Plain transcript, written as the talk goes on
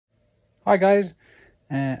Hi guys,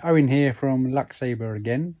 Owen here from Luxaber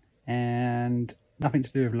again, and nothing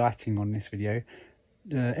to do with lighting on this video.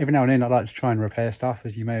 Every now and then I like to try and repair stuff,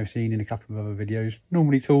 as you may have seen in a couple of other videos,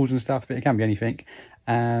 normally tools and stuff, but it can be anything.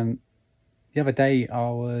 And the other day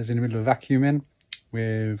I was in the middle of vacuuming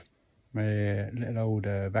with my little old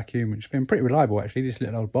vacuum, which has been pretty reliable actually, this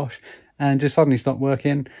little old Bosch, and just suddenly stopped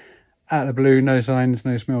working. Out of the blue, no signs,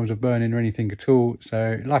 no smells of burning or anything at all.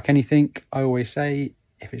 So like anything, I always say,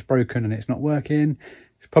 if it's broken and it's not working,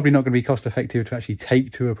 it's probably not going to be cost effective to actually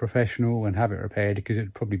take to a professional and have it repaired, because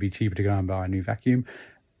it'd probably be cheaper to go and buy a new vacuum.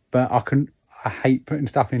 But I hate putting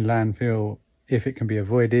stuff in landfill if it can be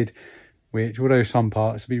avoided, which, although some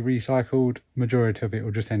parts will be recycled, majority of it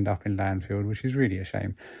will just end up in landfill, which is really a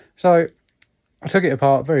shame. So I took it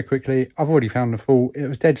apart very quickly. I've already found the fault. It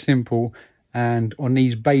was dead simple. And on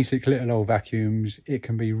these basic little old vacuums, it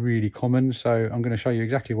can be really common. So I'm going to show you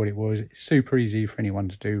exactly what it was. It's super easy for anyone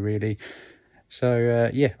to do, really. So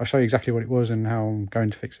yeah, I'll show you exactly what it was and how I'm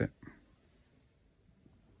going to fix it.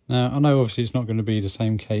 Now, I know obviously it's not going to be the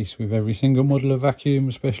same case with every single model of vacuum,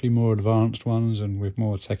 especially more advanced ones and with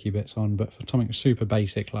more techie bits on. But for something super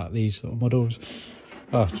basic like these sort of models,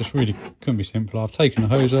 just really couldn't be simpler. I've taken the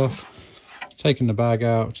hose off, taken the bag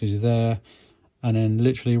out, which is there, and then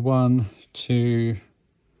literally 1, 2,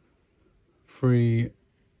 3,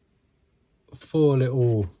 4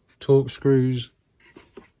 little torque screws.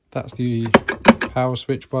 That's the power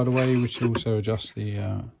switch, by the way, which also adjusts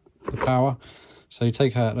the power. So you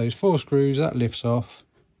take out those 4 screws, that lifts off,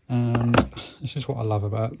 and this is what I love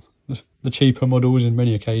about the cheaper models. In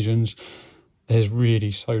many occasions, there's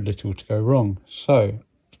really so little to go wrong. So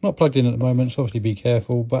it's not plugged in at the moment, so obviously be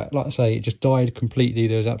careful. But like I say, it just died completely.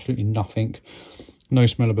 There's absolutely nothing. No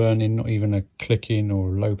smell of burning, not even a clicking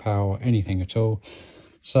or low power, anything at all.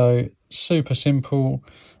 So super simple.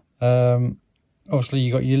 Obviously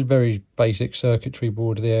you got your very basic circuitry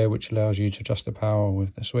board there, which allows you to adjust the power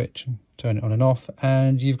with the switch and turn it on and off.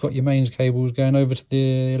 And you've got your mains cables going over to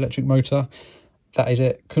the electric motor. That is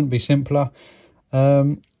it. Couldn't be simpler.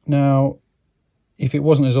 Now, if it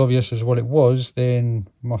wasn't as obvious as what it was, then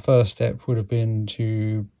my first step would have been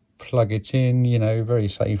to plug it in, you know, very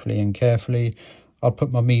safely and carefully. I'll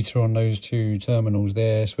put my meter on those 2 terminals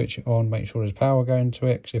there, switch it on, make sure there's power going to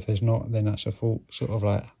it, because if there's not, then that's a fault sort of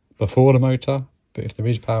like before the motor. But if there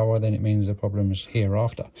is power, then it means the problem is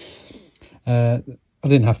hereafter. I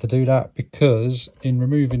didn't have to do that, because in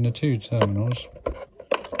removing the 2 terminals,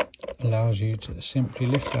 allows you to simply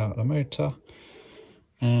lift out the motor.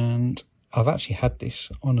 And I've actually had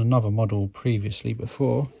this on another model previously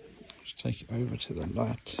before. Just take it over to the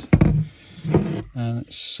light. And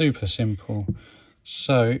it's super simple.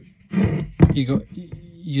 So you got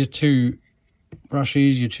your 2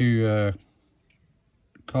 brushes, your 2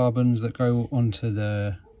 carbons that go onto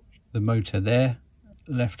the motor there,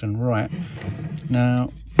 left and right. Now,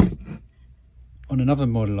 on another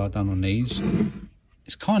model I've done on these,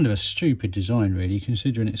 it's kind of a stupid design really,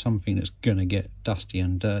 considering it's something that's gonna get dusty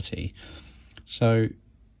and dirty. So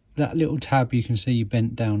that little tab you can see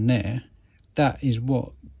bent down there, that is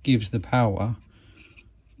what gives the power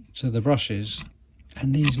to the brushes,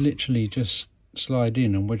 and these literally just slide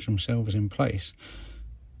in and wedge themselves in place.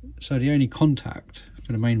 So the only contact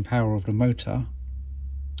for the main power of the motor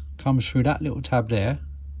comes through that little tab there,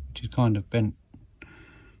 which is kind of bent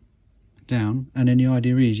down, and then the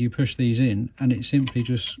idea is you push these in and it simply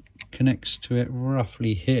just connects to it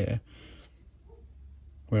roughly here,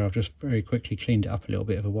 where I've just very quickly cleaned it up a little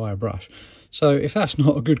bit of a wire brush. So if that's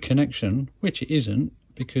not a good connection, which it isn't,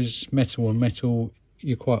 because metal on metal,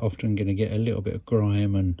 you're quite often going to get a little bit of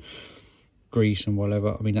grime and grease and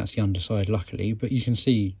whatever. I mean, that's the underside luckily, but you can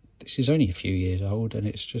see this is only a few years old, and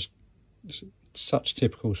it's such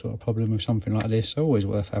typical sort of problem with something like this. So always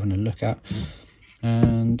worth having a look at.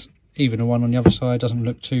 And even the one on the other side doesn't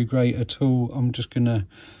look too great at all. I'm just going to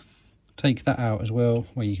take that out as well,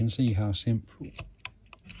 where you can see how simply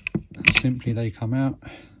they come out.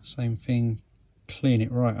 Same thing, clean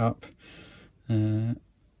it right up, and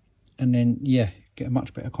then yeah, get a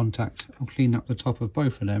much better contact. I'll clean up the top of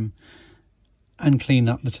both of them and clean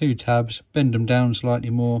up the 2 tabs, bend them down slightly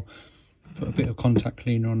more, put a bit of contact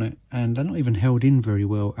cleaner on it, and they're not even held in very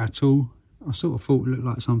well at all. I sort of thought it looked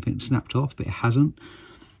like something snapped off, but it hasn't.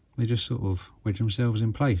 They just sort of wedge themselves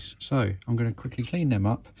in place. So I'm going to quickly clean them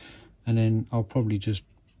up, and then I'll probably just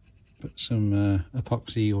put some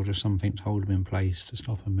epoxy or just something to hold them in place to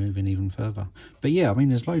stop them moving even further. But yeah, I mean,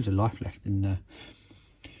 there's loads of life left in the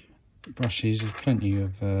brushes. There's plenty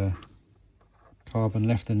of carbon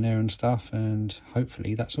left in there and stuff, and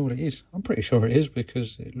hopefully that's all it is. I'm pretty sure it is,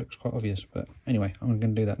 because it looks quite obvious. But anyway, I'm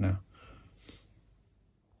going to do that now.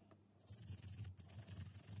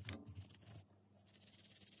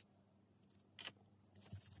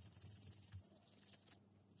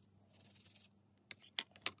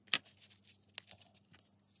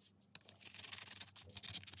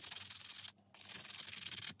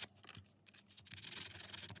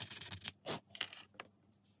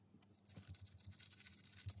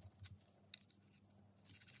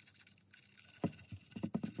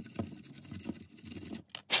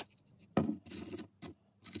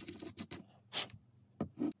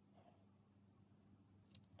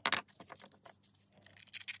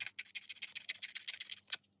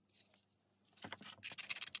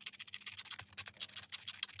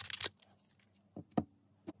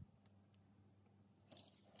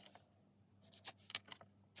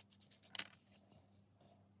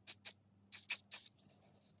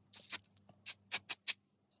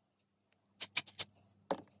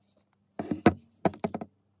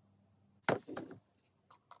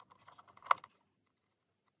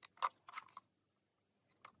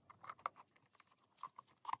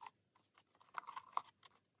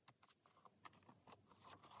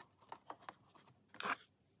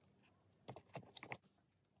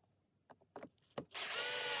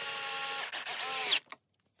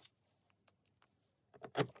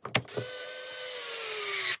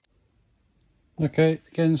 Okay,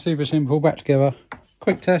 again, super simple, back together.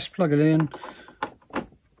 Quick test, plug it in.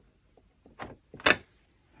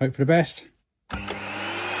 Hope for the best.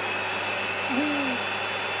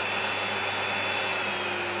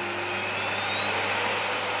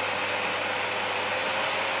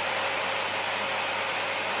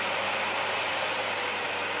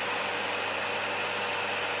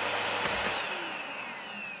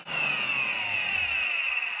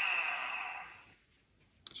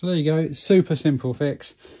 So there you go, it's super simple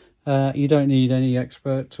fix. You don't need any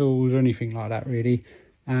expert tools or anything like that really.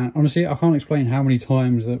 And honestly, I can't explain how many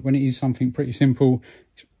times that when it is something pretty simple,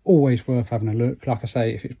 it's always worth having a look. Like I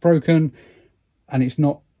say, if it's broken and it's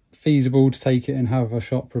not feasible to take it and have a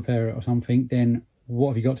shop repair it or something, then what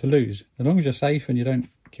have you got to lose? As long as you're safe and you don't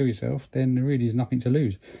kill yourself, then there really is nothing to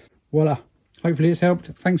lose. Voila, hopefully it's helped.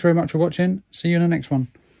 Thanks very much for watching. See you in the next one.